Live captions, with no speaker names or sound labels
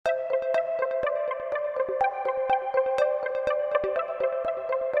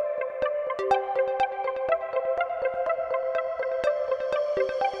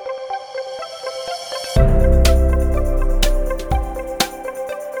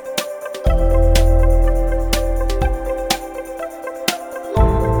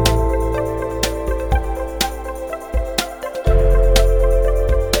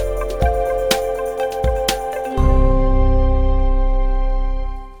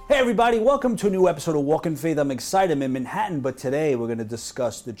everybody, welcome to a new episode of Walk in Faith. I'm excited. I'm in Manhattan, but today we're going to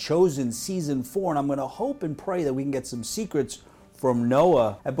discuss The Chosen Season 4, and I'm going to hope and pray that we can get some secrets from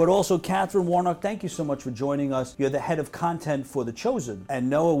Noah. But also, Catherine Warnock, thank you so much for joining us. You're the head of content for The Chosen. And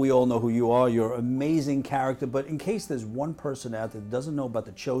Noah, we all know who you are. You're an amazing character, but in case there's one person out there that doesn't know about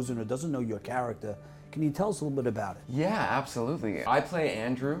The Chosen or doesn't know your character, can you tell us a little bit about it? Yeah, absolutely. I play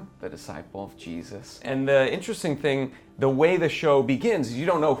Andrew, the disciple of Jesus. And the interesting thing, the way the show begins is you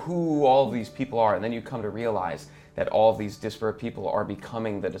don't know who all of these people are, and then you come to realize that all of these disparate people are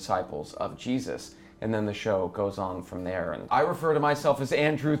becoming the disciples of Jesus. And then the show goes on from there. And I refer to myself as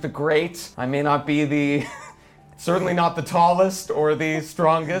Andrew the Great. I may not be certainly not the tallest or the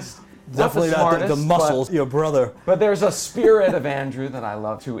strongest. Definitely not the muscles, your brother. But there's a spirit of Andrew that I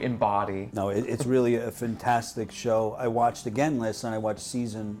love to embody. No, it's really a fantastic show. I watched again last night. I watched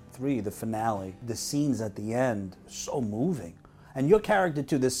season 3, the finale. The scenes at the end, so moving. And your character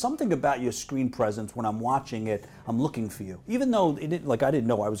too. There's something about your screen presence when I'm watching it. I'm looking for you. Even though I didn't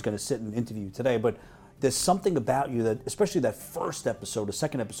know I was going to sit and interview you today, but there's something about you that, especially that first episode, the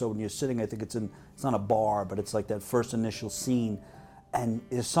second episode when you're sitting. I think it's not a bar, but it's like that first initial scene. And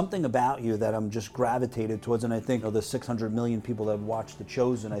there's something about you that I'm just gravitated towards, and I think of the 600 million people that have watched The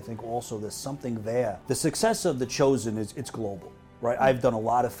Chosen, I think also there's something there. The success of The Chosen it's global, right? I've done a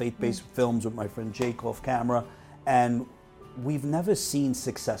lot of faith-based films with my friend Jake off camera, and we've never seen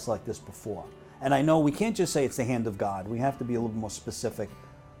success like this before. And I know we can't just say it's the hand of God. We have to be a little more specific.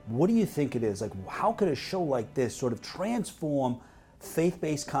 What do you think it is? Like, how could a show like this sort of transform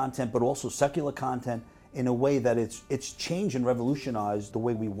faith-based content, but also secular content, in a way that it's changed and revolutionized the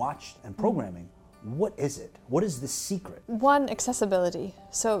way we watch and programming? What is it? What is the secret? One, accessibility.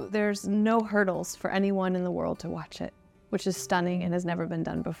 So there's no hurdles for anyone in the world to watch it, which is stunning and has never been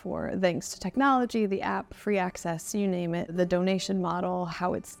done before. Thanks to technology, the app, free access, you name it, the donation model,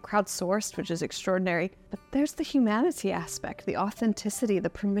 how it's crowdsourced, which is extraordinary. But there's the humanity aspect, the authenticity, the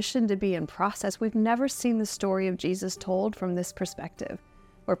permission to be in process. We've never seen the story of Jesus told from this perspective,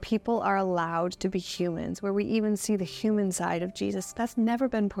 where people are allowed to be humans, where we even see the human side of Jesus. That's never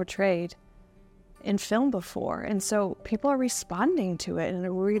been portrayed in film before. And so people are responding to it in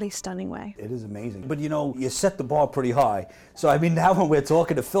a really stunning way. It is amazing. But you set the bar pretty high. So I mean, now when we're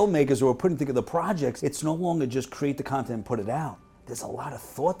talking to filmmakers who are putting together projects, it's no longer just create the content and put it out. There's a lot of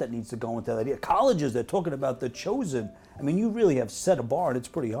thought that needs to go into that idea. Colleges, they're talking about The Chosen. I mean, you really have set a bar and it's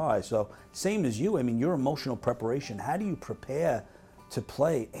pretty high. So same as you, I mean, your emotional preparation, how do you prepare to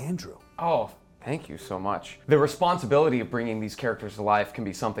play Andrew? Oh, thank you so much. The responsibility of bringing these characters to life can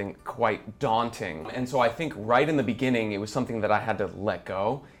be something quite daunting. And so I think right in the beginning, it was something that I had to let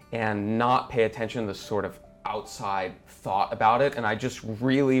go and not pay attention to the sort of outside thought about it. And I just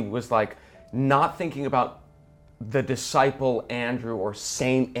really was like not thinking about the disciple Andrew or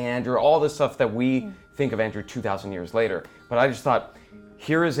Saint Andrew, all the stuff that we think of Andrew 2,000 years later. But I just thought,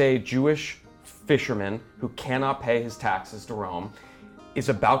 here is a Jewish fisherman who cannot pay his taxes to Rome, is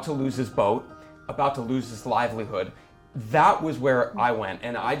about to lose his boat, about to lose his livelihood. That was where I went,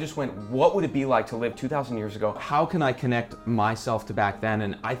 and I just went, what would it be like to live 2,000 years ago? How can I connect myself to back then?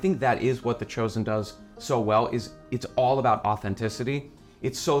 And I think that is what The Chosen does so well, is it's all about authenticity.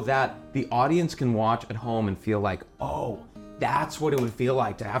 It's so that the audience can watch at home and feel like, oh, that's what it would feel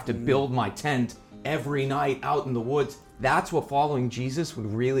like to have to build my tent every night out in the woods. That's what following Jesus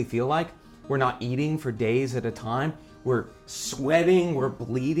would really feel like. We're not eating for days at a time. We're sweating, we're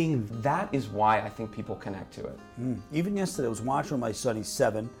bleeding. That is why I think people connect to it. Even yesterday, I was watching with my son. He's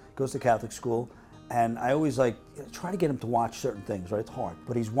 7, goes to Catholic school, and I always try to get him to watch certain things, right? It's hard.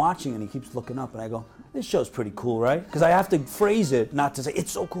 But he's watching and he keeps looking up, and I go, this show's pretty cool, right? Because I have to phrase it, not to say,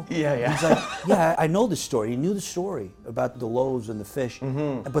 it's so cool. Yeah. He's like, yeah, I know the story. He knew the story about the loaves and the fish.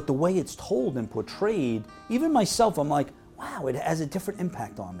 But the way it's told and portrayed, even myself, I'm like, wow, it has a different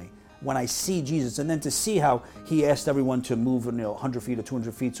impact on me when I see Jesus. And then to see how he asked everyone to move 100 feet or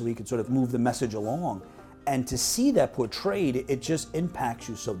 200 feet so he could sort of move the message along. And to see that portrayed, it just impacts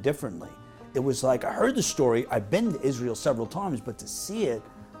you so differently. It was like, I heard the story, I've been to Israel several times, but to see it,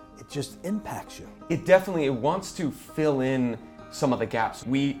 it just impacts you. It wants to fill in some of the gaps.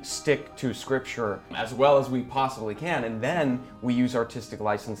 We stick to scripture as well as we possibly can, and then we use artistic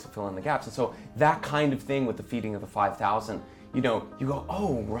license to fill in the gaps. And so that kind of thing with the feeding of the 5,000, you go,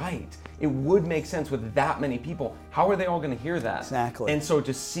 oh, right. It would make sense with that many people. How are they all going to hear that? Exactly. And so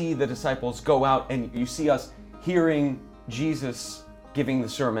to see the disciples go out and you see us hearing Jesus giving the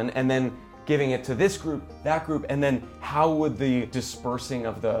sermon and then giving it to this group, that group, and then how would the dispersing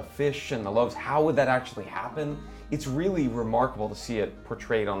of the fish and the loaves, how would that actually happen? it's really remarkable to see it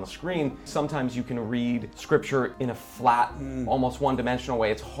portrayed on the screen. Sometimes you can read scripture in a flat, almost one-dimensional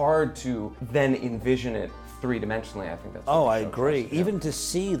way. It's hard to then envision it three-dimensionally. I think that's Oh, what I the show agree. tries to do. Even to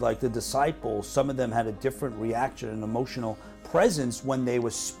see like the disciples, some of them had a different reaction and emotional presence when they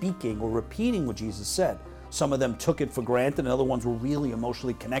were speaking or repeating what Jesus said. Some of them took it for granted, and other ones were really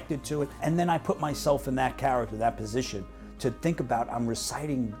emotionally connected to it. And then I put myself in that character, that position, to think about, I'm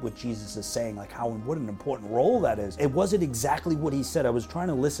reciting what Jesus is saying, like what an important role that is. It wasn't exactly what he said. I was trying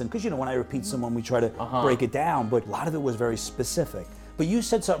to listen, because when I repeat someone, we try to break it down, but a lot of it was very specific. But you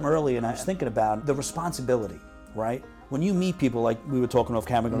said something earlier, and I was thinking about the responsibility, right? When you meet people, like we were talking off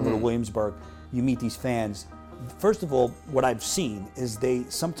camera, going to go to Williamsburg, you meet these fans. First of all, what I've seen is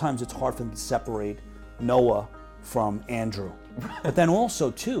sometimes it's hard for them to separate Noah from Andrew. But then also,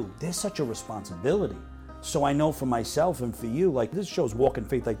 too, there's such a responsibility. So I know for myself and for you, like this show's Walk in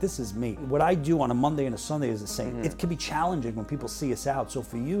Faith, like this is me. What I do on a Monday and a Sunday is the same. It can be challenging when people see us out. So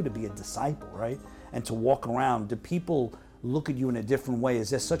for you to be a disciple, right? And to walk around, do people look at you in a different way?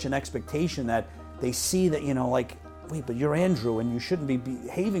 Is there such an expectation that they see that, like, wait, but you're Andrew and you shouldn't be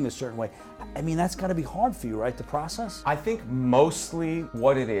behaving a certain way? I mean, that's got to be hard for you, right, to process? I think mostly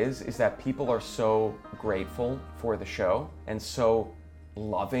what it is that people are so grateful for the show and so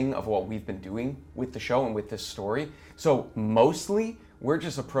loving of what we've been doing with the show and with this story. So mostly we're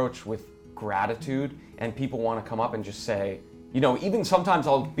just approached with gratitude, and people want to come up and just say, even sometimes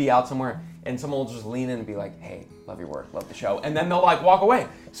I'll be out somewhere and someone will just lean in and be like, hey, love your work, love the show. And then they'll like walk away.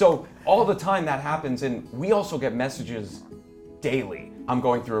 So all the time that happens, and we also get messages daily. I'm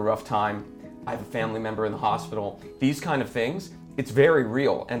going through a rough time. I have a family member in the hospital. These kind of things, it's very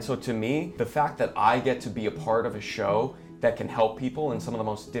real. And so to me, the fact that I get to be a part of a show that can help people in some of the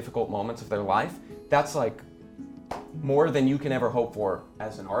most difficult moments of their life, that's like more than you can ever hope for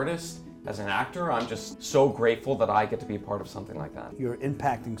as an artist, as an actor. I'm just so grateful that I get to be a part of something like that. You're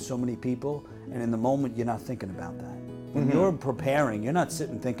impacting so many people, and in the moment, you're not thinking about that. When you're preparing, you're not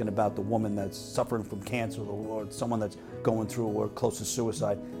sitting thinking about the woman that's suffering from cancer or someone that's going through or close to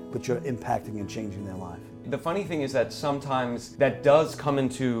suicide, but you're impacting and changing their life. The funny thing is that sometimes that does come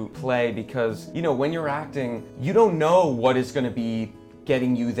into play because, when you're acting, you don't know what is going to be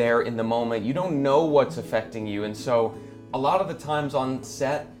getting you there in the moment. You don't know what's affecting you. And so a lot of the times on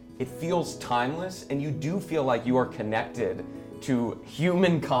set, it feels timeless, and you do feel like you are connected to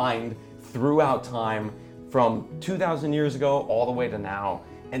humankind throughout time, from 2,000 years ago all the way to now.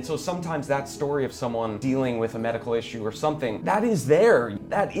 And so sometimes that story of someone dealing with a medical issue or something, that is there.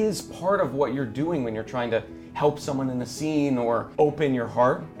 That is part of what you're doing when you're trying to help someone in a scene or open your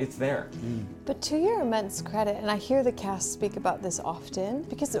heart. It's there. But to your immense credit, and I hear the cast speak about this often,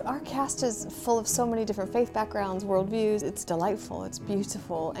 because our cast is full of so many different faith backgrounds, worldviews. It's delightful, it's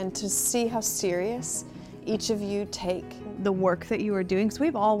beautiful, and to see how serious each of you take the work that you are doing. So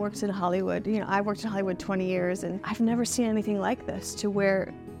we've all worked in Hollywood. I worked in Hollywood 20 years, and I've never seen anything like this, to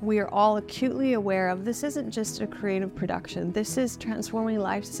where we are all acutely aware of this isn't just a creative production. This is transforming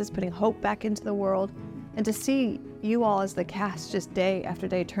lives. This is putting hope back into the world. And to see you all as the cast just day after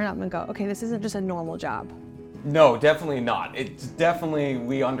day turn up and go, okay, this isn't just a normal job. No, definitely not. It's definitely,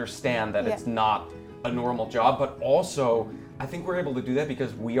 we understand that it's not a normal job, but also I think we're able to do that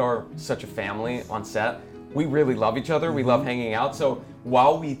because we are such a family on set. We really love each other. We love hanging out. So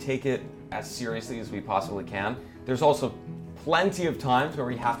while we take it as seriously as we possibly can, there's also plenty of times where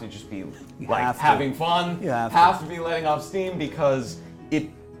we have to just be like having fun, have to be letting off steam, because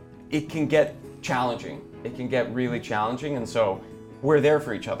it can get challenging. It can get really challenging, and so we're there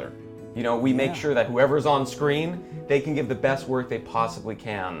for each other. We make sure that whoever's on screen, they can give the best work they possibly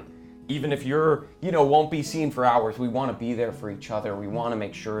can. Even if you're, won't be seen for hours, we want to be there for each other. We want to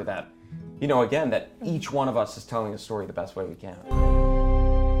make sure that, again, that each one of us is telling a story the best way we can.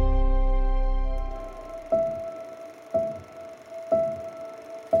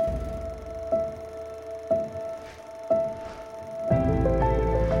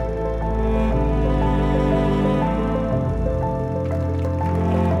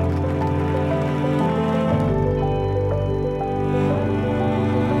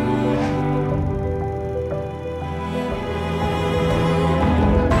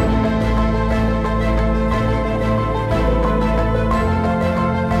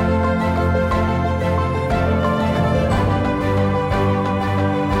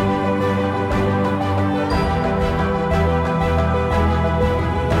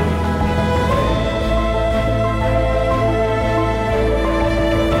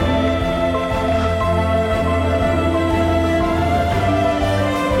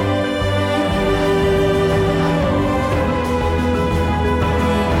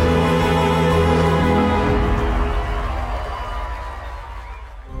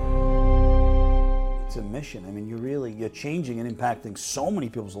 changing and impacting so many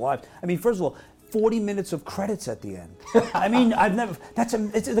people's lives. I mean, first of all, 40 minutes of credits at the end. I mean,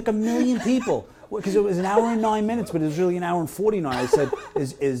 it's like a million people. Because it was an hour and 9 minutes, but it was really an hour and 49. I said,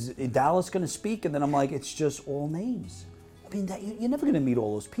 is Dallas going to speak? And then I'm like, it's just all names. I mean, you're never going to meet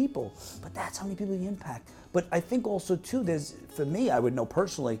all those people, but that's how many people you impact. But I think also, too, for me, I would know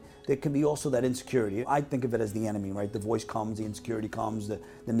personally, there can be also that insecurity. I think of it as the enemy, right? The voice comes, the insecurity comes, the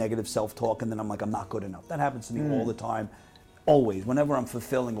negative self-talk, and then I'm like, I'm not good enough. That happens to me all the time, always. Whenever I'm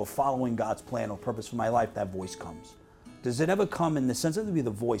fulfilling or following God's plan or purpose for my life, that voice comes. Does it ever come in the sense, it doesn't be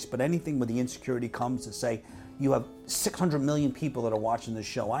the voice, but anything where the insecurity comes to say, you have 600 million people that are watching this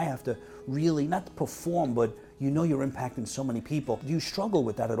show. I have to really, not perform, but you're impacting so many people. Do you struggle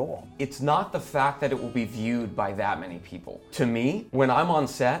with that at all? It's not the fact that it will be viewed by that many people. To me, when I'm on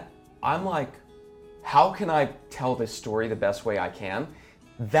set, I'm like, how can I tell this story the best way I can?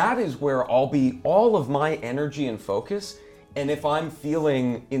 That is where I'll be all of my energy and focus. And if I'm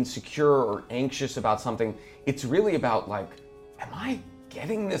feeling insecure or anxious about something, it's really about like, am I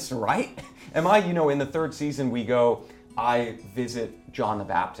getting this right? Am I, in the third season I visit John the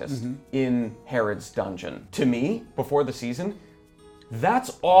Baptist in Herod's dungeon. To me, before the season,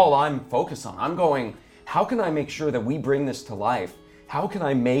 that's all I'm focused on. I'm going, how can I make sure that we bring this to life? How can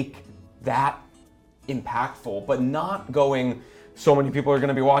I make that impactful, but not going, so many people are going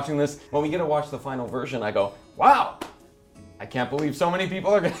to be watching this. When we get to watch the final version, I go, wow, I can't believe so many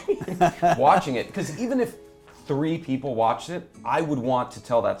people are going to be watching it. Because even if 3 people watched it, I would want to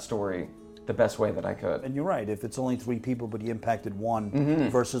tell that story the best way that I could. And you're right, if it's only 3 people but you impacted 1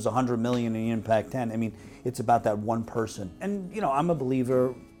 versus 100 million and you impact 10, I mean, it's about that one person. And I'm a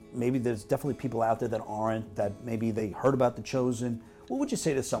believer, maybe there's definitely people out there that aren't, that maybe they heard about The Chosen. What would you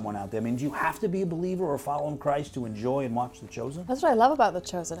say to someone out there? I mean, do you have to be a believer or following Christ to enjoy and watch The Chosen? That's what I love about The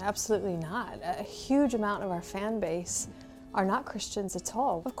Chosen. Absolutely not. A huge amount of our fan base are not Christians at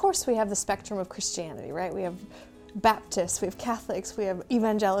all. Of course, we have the spectrum of Christianity, right? We have Baptists, we have Catholics, we have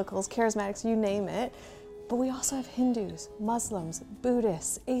evangelicals, charismatics, you name it. But we also have Hindus, Muslims,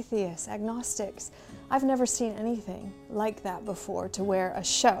 Buddhists, atheists, agnostics. I've never seen anything like that before, to where a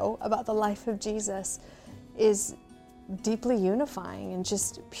show about the life of Jesus is deeply unifying and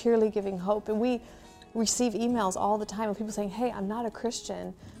just purely giving hope. And we receive emails all the time of people saying, hey, I'm not a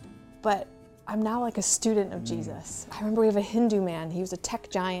Christian, but I'm now like a student of Jesus. I remember we have a Hindu man, he was a tech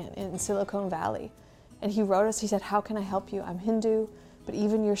giant in Silicon Valley. And he wrote us, he said, how can I help you? I'm Hindu, but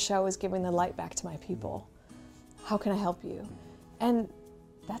even your show is giving the light back to my people. How can I help you? And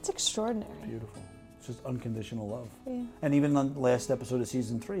that's extraordinary. Beautiful. It's just unconditional love. Yeah. And even on the last episode of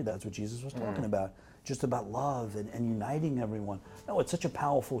season 3, that's what Jesus was talking about. Just about love and uniting everyone. No, it's such a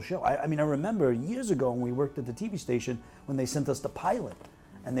powerful show. I mean, I remember years ago when we worked at the TV station, when they sent us the pilot,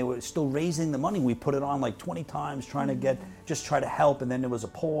 and they were still raising the money. We put it on like 20 times, trying to try to help, and then there was a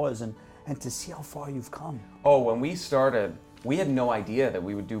pause, and to see how far you've come. Oh, when we started, we had no idea that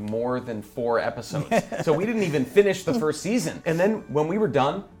we would do more than 4 episodes. So we didn't even finish the first season. And then when we were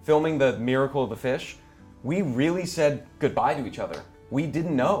done filming The Miracle of the Fish, we really said goodbye to each other. We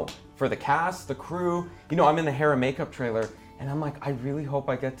didn't know. For the cast, the crew, I'm in the hair and makeup trailer, and I'm like, I really hope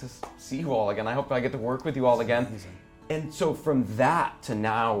I get to see you all again. I hope I get to work with you all again. Amazing. And so from that to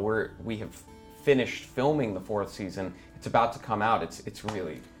now, we have finished filming the 4th season. It's about to come out. It's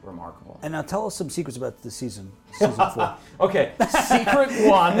really remarkable. And now tell us some secrets about the season 4. Okay, secret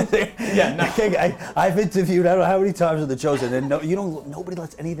 1. Yeah, no. Okay, I've interviewed, I don't know how many times with The Chosen, and nobody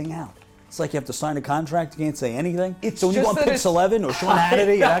lets anything out. It's like you have to sign a contract, you can't say anything. So when you go on Pix 11 or Sean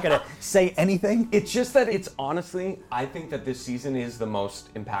Hannity, you're not going to say anything? It's just that honestly, I think that this season is the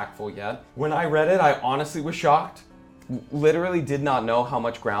most impactful yet. When I read it, I honestly was shocked. Literally did not know how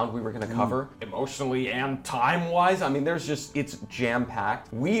much ground we were going to cover, emotionally and time-wise. I mean, it's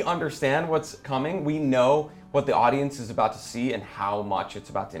jam-packed. We understand what's coming. We know what the audience is about to see and how much it's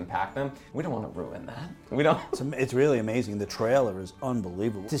about to impact them. We don't want to ruin that. We don't. It's really amazing. The trailer is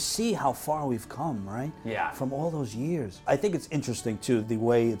unbelievable. To see how far we've come, right? Yeah. From all those years. I think it's interesting, too, the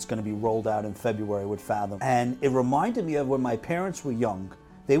way it's going to be rolled out in February with Fathom. And it reminded me of when my parents were young.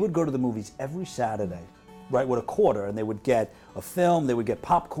 They would go to the movies every Saturday, right, with a quarter, and they would get a film, they would get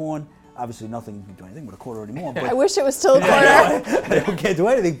popcorn. Obviously, nothing, you can do anything with a quarter anymore. But I wish it was still a quarter. They can't do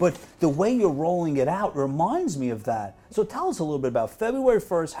anything, but the way you're rolling it out reminds me of that. So tell us a little bit about February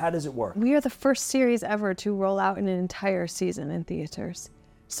 1st, how does it work? We are the first series ever to roll out an entire season in theaters.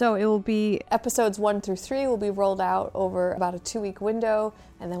 So it will be episodes 1 through 3 will be rolled out over about a 2-week window,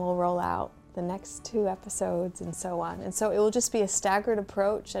 and then we'll roll out the next 2 episodes and so on. And so it will just be a staggered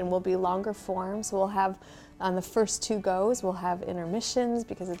approach, and will be longer forms. We'll have On the first 2 goes, we'll have intermissions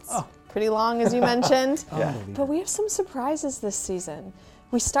because it's pretty long, as you mentioned. Yeah. But we have some surprises this season.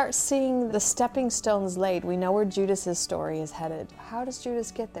 We start seeing the stepping stones laid. We know where Judas's story is headed. How does Judas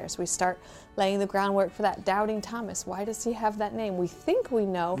get there? So we start laying the groundwork for that doubting Thomas. Why does he have that name? We think we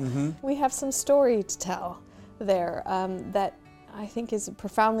know. We have some story to tell there that I think is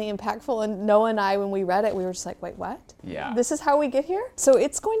profoundly impactful. And Noah and I, when we read it, we were just like, wait, what? Yeah. This is how we get here? So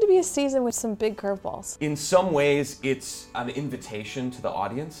it's going to be a season with some big curveballs. In some ways, it's an invitation to the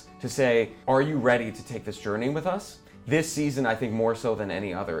audience to say, are you ready to take this journey with us? This season, I think more so than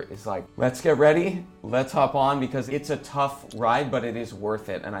any other, is like, let's get ready, let's hop on, because it's a tough ride, but it is worth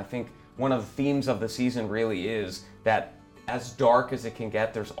it. And I think one of the themes of the season really is that as dark as it can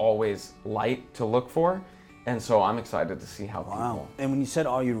get, there's always light to look for. And so I'm excited to see how people... And when you said,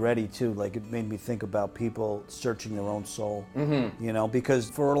 are you ready, too, like it made me think about people searching their own soul, you know, because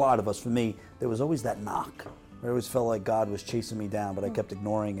for a lot of us, for me, there was always that knock. I always felt like God was chasing me down, but I kept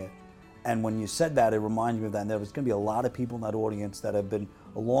ignoring it. And when you said that, it reminded me of that. And there was going to be a lot of people in that audience that have been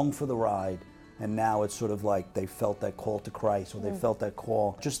along for the ride, and now it's sort of like they felt that call to Christ, or they felt that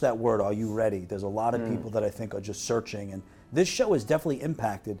call. Just that word, are you ready? There's a lot of people that I think are just searching, and this show has definitely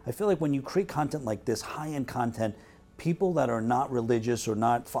impacted. I feel like when you create content like this, high-end content, people that are not religious or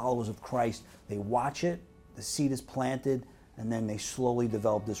not followers of Christ, they watch it, the seed is planted, and then they slowly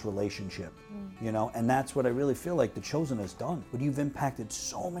develop this relationship, you know? And that's what I really feel like The Chosen has done. But you've impacted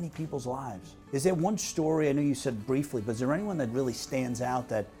so many people's lives. Is there one story, I know you said briefly, but is there anyone that really stands out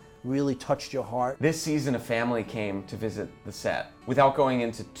that really touched your heart? This season, a family came to visit the set. Without going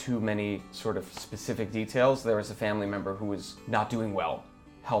into too many sort of specific details, there was a family member who was not doing well,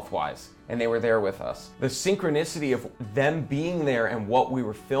 health-wise, and they were there with us. The synchronicity of them being there and what we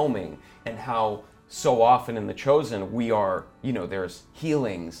were filming, and how so often in The Chosen, we are, you know, there's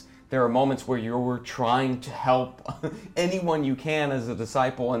healings. There are moments where you're trying to help anyone you can as a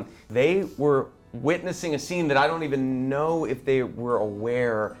disciple, and they were witnessing a scene that I don't even know if they were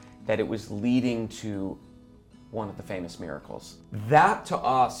aware that it was leading to one of the famous miracles. That to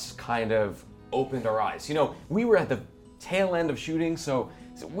us kind of opened our eyes. You know, we were at the tail end of shooting, so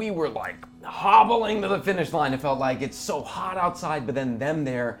we were like hobbling to the finish line. It felt like it's so hot outside, but then them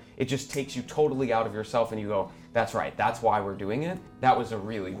there, it just takes you totally out of yourself and you go, that's right, that's why we're doing it. That was a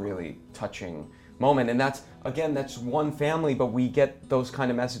really, really touching moment. And that's, again, that's one family, but we get those kind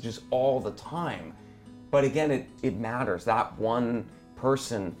of messages all the time. But again, it matters. That one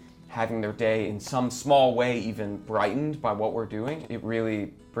person having their day in some small way even brightened by what we're doing, it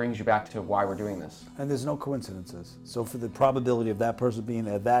really brings you back to why we're doing this. And there's no coincidences. So for the probability of that person being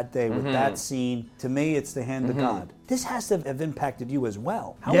there that day with that scene, to me, it's the hand of God. This has to have impacted you as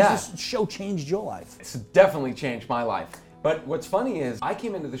well. How has this show changed your life? It's definitely changed my life. But what's funny is I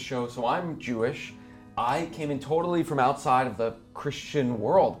came into the show, so I'm Jewish. I came in totally from outside of the Christian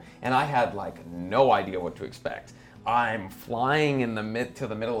world, and I had like no idea what to expect. I'm flying to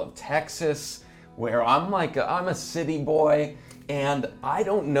the middle of Texas, where I'm a city boy, and I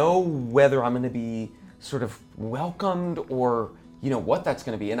don't know whether I'm going to be sort of welcomed or, you know, what that's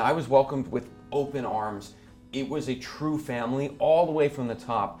going to be. And I was welcomed with open arms. It was a true family all the way from the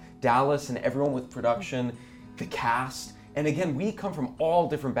top. Dallas and everyone with production, the cast. And again, we come from all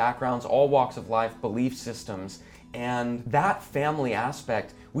different backgrounds, all walks of life, belief systems. And that family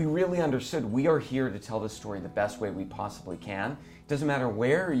aspect, we really understood. We are here to tell this story the best way we possibly can. It doesn't matter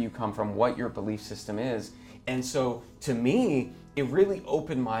where you come from, what your belief system is. And so to me, it really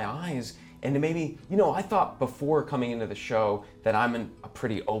opened my eyes. And it made me, you know, I thought before coming into the show that I'm a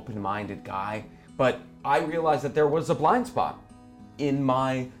pretty open-minded guy, but I realized that there was a blind spot in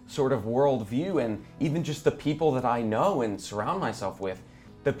my sort of worldview, and even just the people that I know and surround myself with.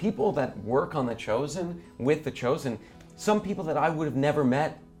 The people that work on The Chosen, with The Chosen, some people that I would have never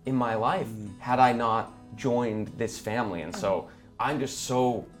met in my life had I not joined this family. And so I'm just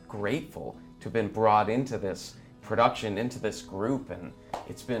so grateful to have been brought into this production, into this group, and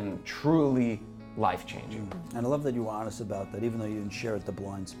it's been truly life-changing. And I love that you were honest about that, even though you didn't share it, the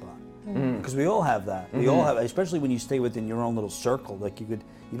blind spot. Because we all have that. We all have, especially when you stay within your own little circle. Like you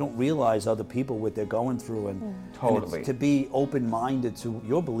don't realize other people what they're going through, and Totally. and to be open-minded to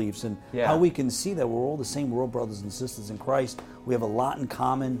your beliefs and how we can see that we're all the same. We're all brothers and sisters in Christ. We have a lot in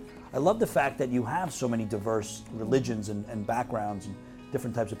common. I love the fact that you have so many diverse religions and backgrounds and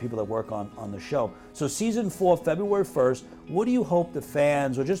different types of people that work on the show. So season 4, February 1st, what do you hope the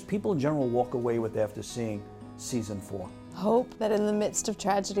fans or just people in general walk away with after seeing season 4? hope that in the midst of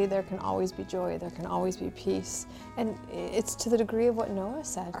tragedy there can always be joy, there can always be peace. And it's to the degree of what Noah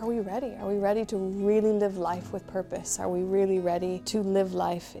said. Are we ready? Are we ready to really live life with purpose? Are we really ready to live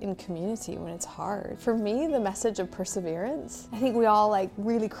life in community when it's hard? For me, the message of perseverance, I think we all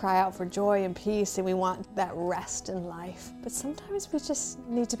really cry out for joy and peace, and we want that rest in life. But sometimes we just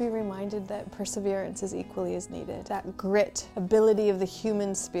need to be reminded that perseverance is equally as needed. That grit, ability of the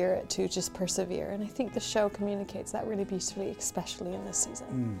human spirit to just persevere. And I think the show communicates that really beautifully, especially in this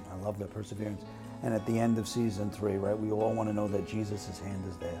season. I love that perseverance. And at the end of season 3, right, we all want to know that Jesus' hand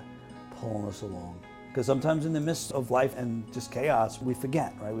is there, pulling us along. Because sometimes in the midst of life and just chaos, we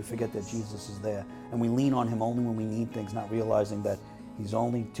forget, right? We forget that Jesus is there. And we lean on him only when we need things, not realizing that he's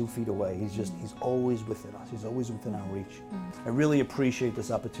only 2 feet away. He's always within us. He's always within our reach. I really appreciate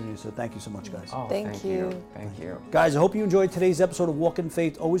this opportunity, so thank you so much, guys. Oh, Thank you. Thank you. Guys, I hope you enjoyed today's episode of Walk in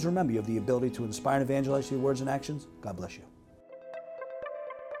Faith. Always remember, you have the ability to inspire and evangelize through your words and actions. God bless you.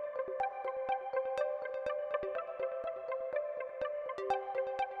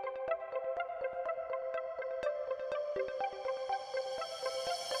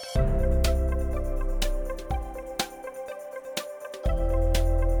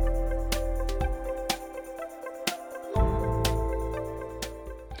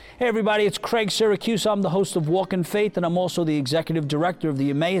 Hey everybody, it's Craig Syracuse. I'm the host of Walk in Faith, and I'm also the executive director of the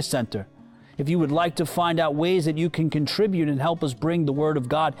Emmaus Center. If you would like to find out ways that you can contribute and help us bring the Word of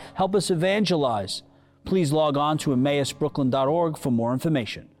God, help us evangelize, please log on to emmausbrooklyn.org for more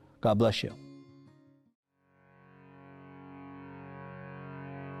information. God bless you.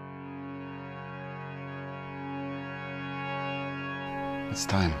 It's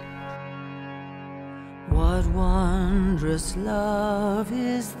time. What wondrous love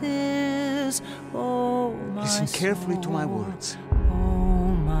is this, oh my Listen carefully soul, to my words.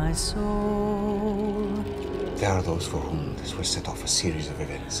 oh my soul. There are those for whom this will set off a series of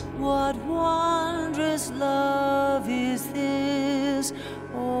events. What wondrous love is this,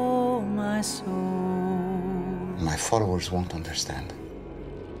 oh my soul. My followers won't understand.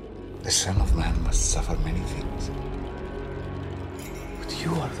 The Son of Man must suffer many things. But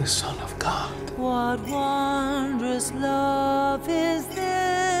you are the Son of God. What wondrous love is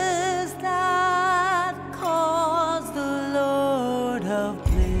this that caused the Lord of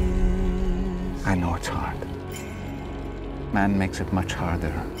bliss I know it's hard. Man makes it much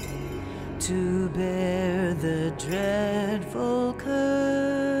harder. to bear the dreadful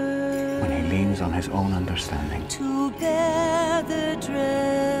curse? When he leans on his own understanding. To bear the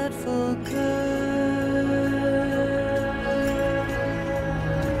dreadful curse.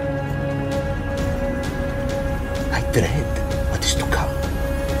 I dread what is to come.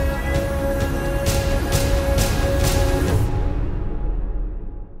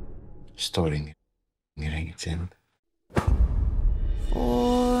 Starring Nearing its end.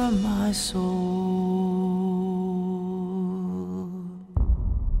 For my soul.